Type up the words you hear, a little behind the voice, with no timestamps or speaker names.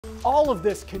All of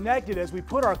this connected as we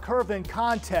put our curve in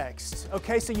context.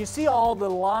 Okay, so you see all the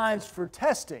lines for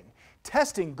testing.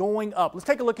 Testing going up. Let's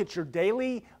take a look at your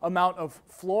daily amount of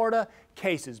Florida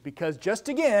cases, because just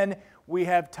again, we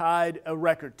have tied a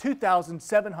record.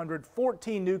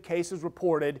 2,714 new cases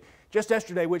reported just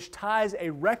yesterday, which ties a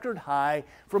record high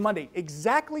for Monday.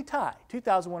 Exactly tied,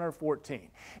 2,114.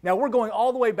 Now we're going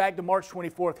all the way back to March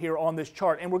 24th here on this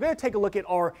chart, and we're going to take a look at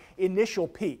our initial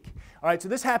peak. All right, so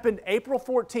this happened April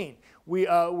 14.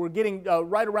 We're getting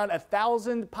right around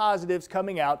 1,000 positives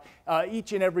coming out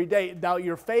each and every day. Now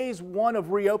your phase one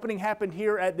of reopening happened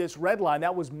here at this red line.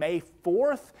 That was May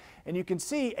 4th, and you can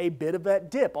see a bit of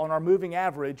that dip on our moving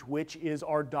average, which is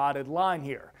our dotted line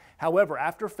here. However,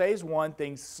 after phase one,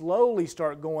 things slowly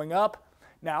start going up.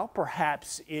 Now,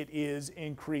 perhaps it is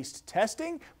increased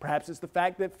testing. Perhaps it's the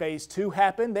fact that phase two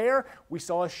happened there. We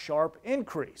saw a sharp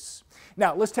increase.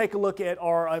 Now, let's take a look at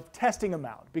our testing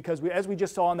amount, because as we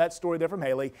just saw in that story there from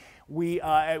Haley, we've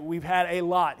had a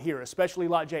lot here, especially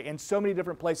Lot J, in so many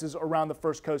different places around the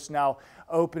First Coast now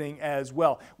opening as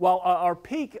well. While our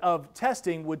peak of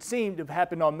testing would seem to have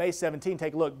happened on May 17,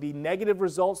 take a look. The negative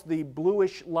results, the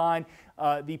bluish line,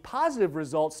 the positive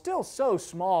results, still so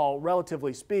small,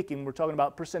 relatively speaking. We're talking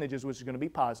about percentages, which is going to be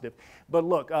positive. But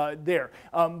look, there.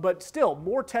 But still,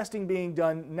 more testing being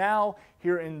done now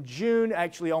here in June,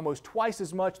 actually almost twice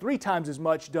as much, 3 times as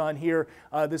much done here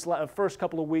this first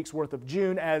couple of weeks worth of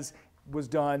June as was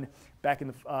done back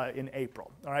in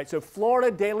April. All right, so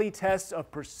Florida daily tests of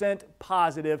percent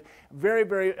positive, very,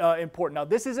 very important. Now,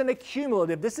 this isn't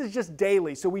accumulative. This is just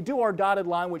daily. So we do our dotted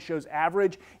line, which shows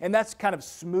average, and that's kind of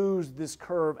smooths this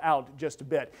curve out just a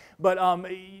bit. But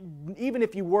even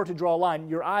if you were to draw a line,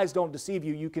 your eyes don't deceive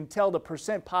you. You can tell the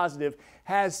percent positive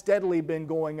has steadily been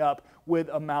going up with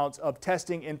amounts of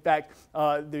testing. In fact,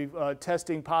 the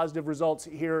testing positive results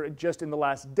here just in the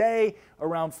last day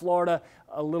around Florida,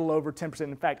 a little over 10%.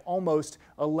 In fact, almost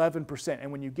 11%. And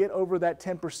when you get over that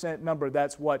 10% number,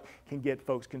 that's what can get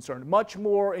folks concerned. Much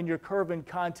more in your curve in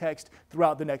context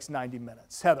throughout the next 90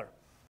 minutes. Heather.